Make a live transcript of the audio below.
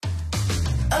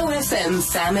OFM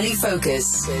Family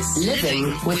Focus. Living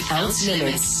without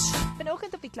limits.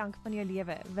 Vanoggend op die klank van jou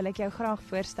lewe wil ek jou graag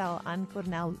voorstel aan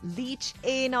Cornelle Leach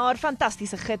en haar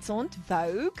fantastiese gidshond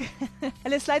Vogue.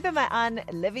 Hulle sluit by my aan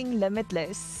Living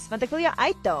Limitless, want ek wil jou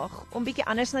uitdaag om bietjie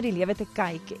anders na die lewe te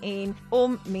kyk en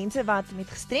om mense wat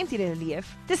met gestremdhede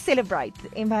leef te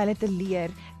celebrate en by hulle te leer.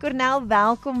 Cornelle,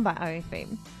 welkom by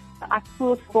OFM. Ek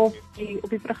voel stof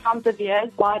op die program te wees.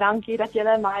 Baie dankie dat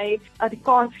julle my die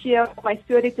kans gee om my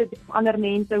storie te deel om ander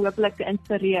mense hopelik te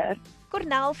inspireer.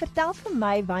 Cornelle, vertel vir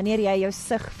my wanneer jy jou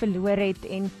sig verloor het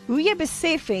en hoe jy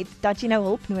besef het dat jy nou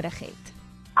hulp nodig het.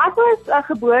 Ek was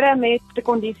gebore met 'n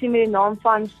kondisie met die naam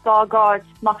van Stargardt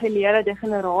makuläre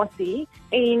degenerasie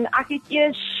en ek het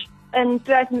eers in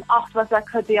 2008 was ek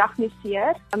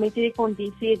gediagnoseer met hierdie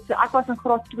kondisie. So ek was in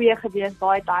graad 2 gewees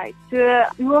daai tyd. So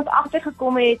hoe ons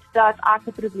agtergekom het dat ek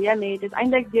 'n probleem het, is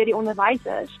eintlik deur die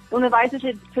onderwysers. Die onderwysers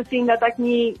het gesien dat ek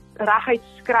nie reguit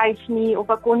skryf nie of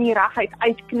ek kon nie reguit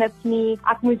uitknip nie.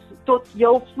 Ek moes tot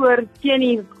heel voor teen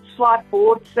die swart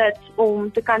bord sit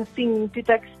om te kan sien, toe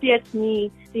ek steeds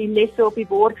nie die lesse op die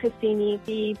bord gesien nie.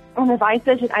 Die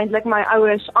onderwysers het eintlik my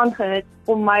ouers aangehit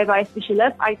om my by 'n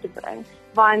spesialis uit te bring,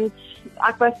 want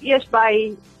ek was eers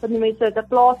by die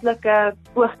plaaslike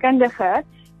oogkundige,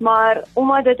 maar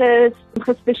omdat dit 'n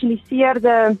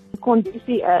gespesialiseerde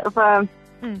kondisie of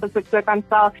as ek so kan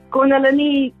sê, kon hulle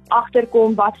nie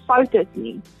agterkom wat fout is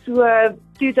nie. So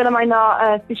toe het hulle my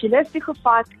na 'n spesialis toe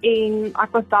gevat en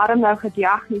ek was daarom nou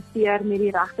gediagnoseer met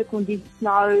die regte kondisies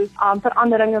nou,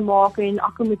 veranderinge maak en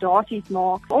akkommodasies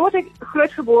maak. Omdat ek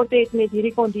groot geword het met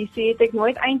hierdie kondisie, het ek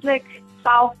nooit eintlik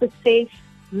self besef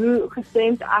hoe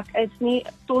gestremd ek is nie,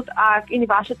 tot ek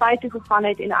universiteit toe gegaan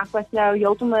het en ek was nou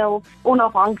heeltemal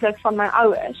onafhanklik van my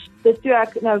ouers. Dis toe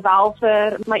ek nou wel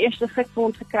vir my eerste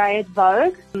gidshond gekry het,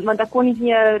 Vogue, want ek kon nie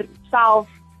meer self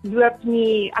loop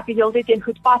nie, ek het heeltyd teen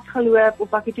goed vasgeloop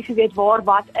of ek het nie geweet waar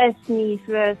wat is nie,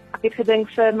 so ek het gedink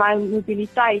vir my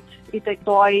mobiliteit het ek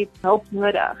daai hulp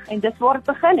nodig en dis waar dit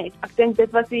begin het. Ek dink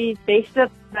dit was die beste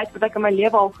tyd wat ek in my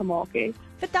lewe al gemaak het.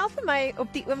 Vertel vir my,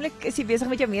 op die oomblik is jy besig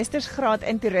met jou meestersgraad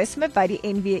in toerisme by die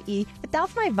NWU. Vertel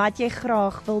vir my wat jy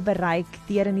graag wil bereik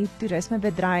deur in die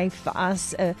toerismebedryf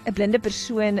as 'n blinde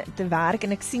persoon te werk,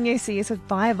 en ek sien jy sê jy's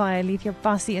baie lief, jou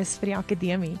passie is vir die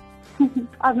akademie.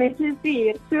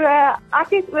 So,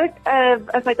 ek is ook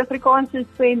 'n Suid-Afrikaanse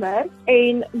swemmer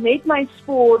en met my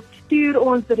sport toer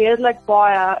ons redelik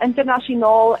baie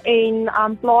internasionaal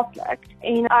en plaaslik.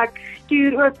 En ek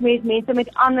toer ook met mense met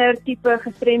ander tipe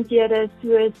gestremdhede,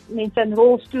 soos mense in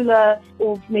rolstoele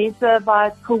of mense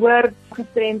wat gehoor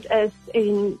gestremd is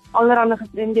en allerlei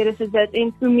gestremdhede soos dit.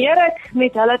 En hoe meer ek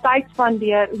met hulle tyd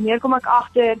spandeer, hoe meer kom ek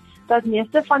agter dat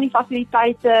meeste van die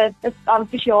fasiliteite is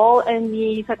spesiaal in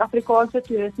die Suid-Afrikaanse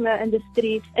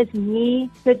toerisme-industrie is nie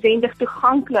noodwendig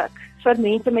toeganklik vir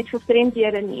mense met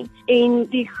gestremdhede nie. En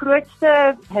die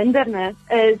grootste hindernis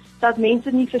is dat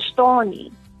mense nie verstaan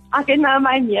nie. Ek het nou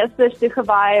my meesters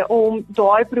toegewy om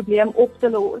daai probleem op te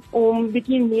los, om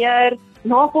bietjie meer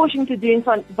navorsing te doen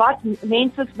van wat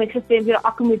mense met gestremdhede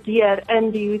akkommodeer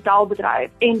in die hotelbedryf.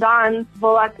 En dan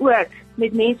wil ek ook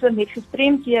met mense met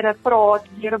gestremdhede praat,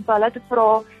 deur op hulle te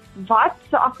vra wat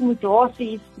se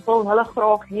akkommodasies wil hulle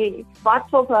graag hê, wat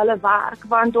sal vir hulle werk,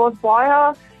 want daar's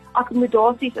baie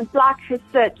akkommodasies in plek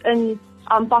gesit in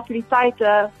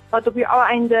fasiliteite wat op die ou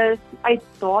einde uit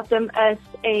datum is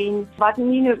en wat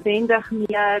nie noodwendig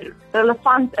meer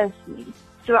relevant is nie.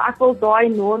 So ek wil daai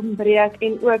norm breek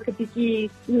en ook 'n bietjie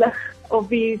lig op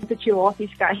die situasie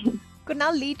skyn.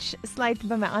 Cornelle Leach sluit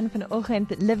by my aan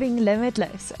vanoggend Living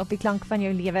Limitless op die klank van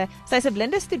jou lewe. Sy's 'n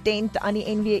blinde student aan die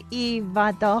NWU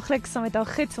wat daagliks saam met haar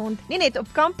gidshond nie net op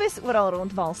kampus oral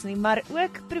rondwals nie, maar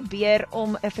ook probeer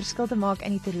om 'n verskil te maak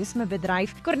in die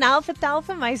toerismebedryf. Cornelle, vertel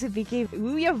vir my so 'n bietjie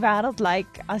hoe jou wêreld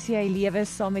lyk as jy lewe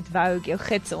saam met Vogue, jou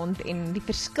gidshond, en die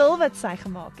verskil wat sy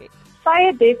gemaak het. Sy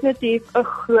het definitief 'n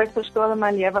groot verskil in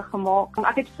my lewe gemaak.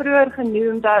 Ek het vroeër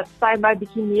genoem dat sy my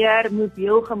bietjie meer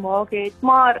mobiel gemaak het,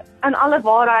 maar in alle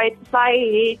waarheid, sy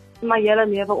het my hele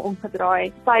lewe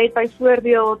omgedraai. Sy het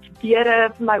byvoorbeeld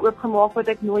deure vir my oopgemaak wat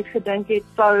ek nooit gedink het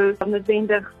sou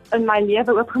noodwendig in my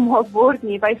lewe oopgemaak word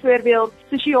nie. Byvoorbeeld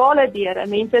sosiale deure.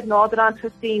 Mense het naderhand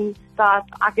gesien dat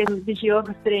ek is visueel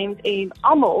gestremd en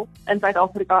almal in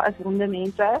Suid-Afrika is ronde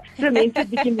mense. So mense het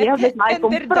bietjie meer met my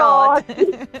kom praat.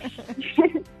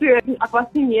 So, ek was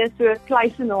nie meer so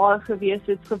kluisenaar gewees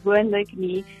soos gewoonlik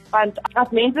nie, want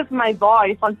as mense vir my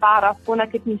waai van ver af kon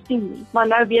ek dit nie sien nie. Maar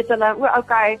nou weet hulle,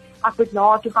 okay, ek moet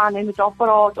na toe gaan en met haar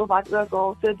praat of wat ook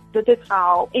al. So dit het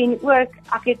gehelp. En ook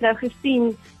ek het nou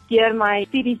gesien deur my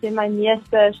studies en my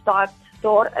meesters dat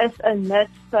daar is 'n nut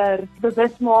vir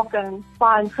bewusmaking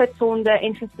van gesonde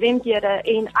en gestremdhede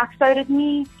en ek sou dit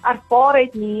nie ervaar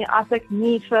het nie as ek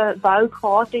nie vir Vogue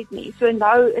gehad het nie. So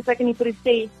nou is ek in die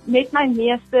proses met my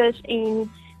meesters en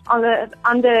alle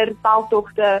ander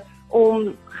veldtogte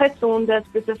om gesonde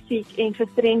spesifiek en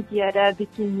gestremdhede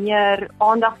bietjie meer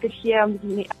aandag te gee om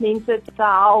die mense te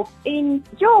help. En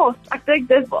ja, ek dink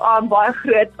dis baie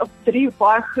groot op 3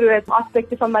 baie groot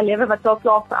aspekte van my lewe wat al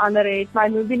klaar verander het. My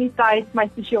mobiliteit, my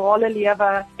sosiale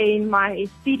lewe en my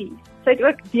studies. Sy het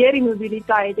ook deur die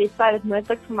mobiliteit het sy dit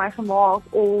moontlik vir my gemaak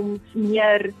om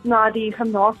meer na die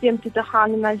gimnasium toe te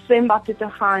gaan en na die swembad toe te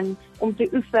gaan om te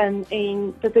oefen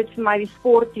en dit het vir my die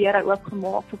sportdeure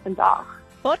oopgemaak vir vandag.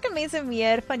 Waar kan mense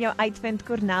meer van jou uitvind,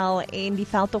 Cornelle, en die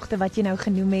veldtogte wat jy nou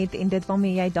genoem het en dit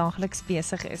waarmee jy daagliks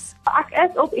besig is? Ek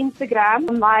is op Instagram.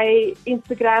 My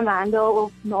Instagram handle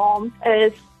of naam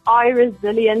is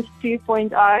iresilient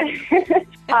 2.0.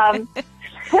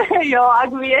 Ja,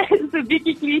 ek weet, dit is 'n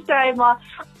bietjie cliché, maar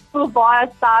ek voel baie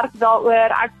sterk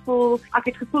daaroor. Ek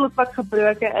het gevoel dat ek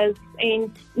gebroken is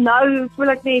en nou voel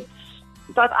ek net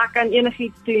dat ek kan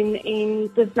enigiets doen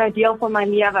en dit is nou deel van my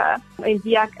lewe en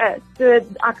wie ek is. So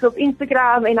ek is op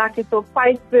Instagram en ek is op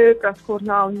Facebook as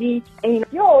Cornelle Leach en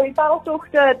ja, die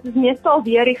veldtogte is meestal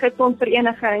deur die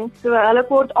gidsondvereniging. So hulle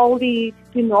kort al die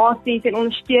donasies en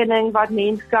ondersteuning wat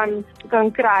mens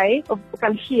kan kry of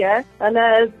kan gee. Hulle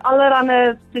is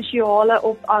allerlei spesiale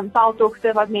op aan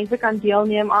veldtogte wat mense kan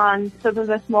deelneem aan so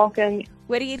bewusmaking.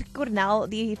 Hoor hier, Cornelle,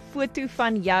 die foto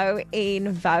van jou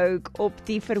en Vogue op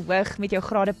die verhoog met jou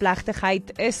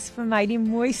gradeplegtigheid is vir my die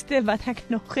mooiste wat ek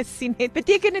nog gesien het.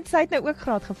 Beteken dit sy het nou ook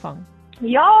graad gevang?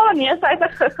 Ja, nee, sy is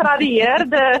 'n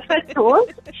gegradueerde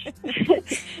hond.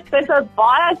 Sy is 'n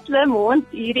baie slim hond,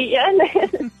 hierdie een.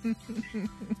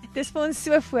 Dis vir ons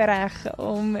so voorreg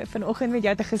om vanoggend met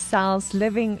jou te gesels,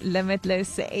 Living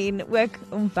Limitless, en ook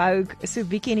om Vogue so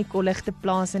bietjie in die kollig te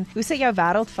plaas en hoe sy jou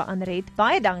wêreld verander het.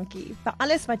 Baie dankie vir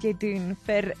alles wat jy doen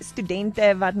vir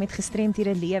studente wat met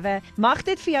gestremdhede lewe. Mag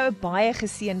dit vir jou 'n baie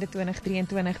geseënde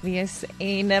 2023 wees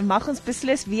en mag ons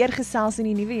beslis weer gesels in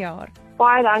die nuwe jaar.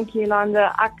 Baie dankie,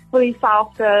 Jolande. Ek voel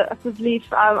dieselfde,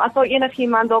 asseblief, as daar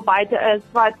enigiemand daar buite is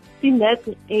wat die nut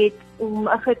het om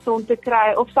 'n gidsond te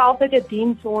kry of selfs net 'n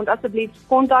dienshond, asseblief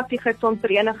kontak die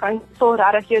gidsondvereniging, sal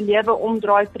regtig jou lewe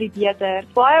omdraai vir die beter.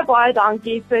 Baie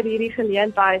dankie vir hierdie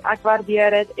geleentheid. Ek waardeer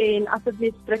dit en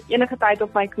asseblief druk enige tyd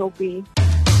op my knoppie.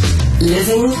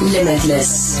 Living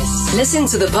Limitless. Listen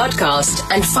to the podcast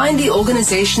and find the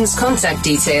organization's contact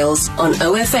details on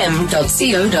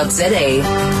ofm.co.za.